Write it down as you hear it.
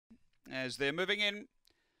as they're moving in.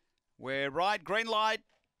 We're right, green light,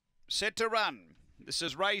 set to run. This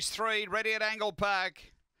is race 3, ready at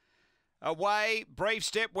Angle-Park. Away, brief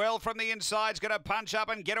step well from the inside. It's going to punch up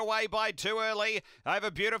and get away by too early.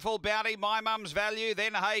 Over Beautiful Bounty, My Mum's Value.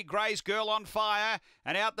 Then Hey Grace, Girl on Fire.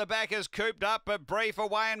 And out the back is Cooped Up, but brief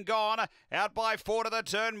away and gone. Out by 4 to the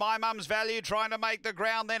turn, My Mum's Value trying to make the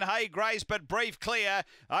ground. Then Hey Grace, but brief clear.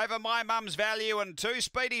 Over My Mum's Value and 2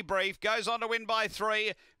 Speedy Brief. Goes on to win by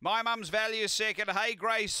 3. My Mum's Value second, Hey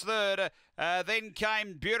Grace third. Then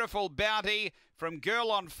came Beautiful Bounty from Girl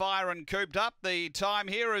on Fire and Cooped Up. The time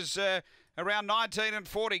here is around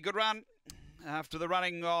 19:40. Good run after the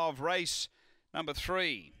running of race number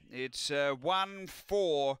 3. It's 1,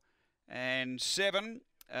 4 and 7.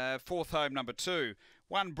 Fourth home number 2.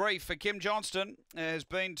 1 Brief for Kim Johnston has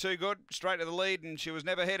been too good. Straight to the lead, and she was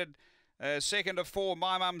never headed. Second to 4,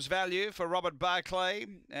 My Mum's Value for Robert Barclay.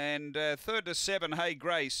 And third to 7, Hey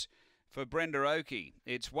Grace for Brenda Oakey.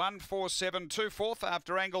 It's 1, 4, 7, 2 fourth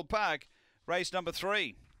after Angle-Park, race number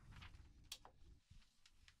 3.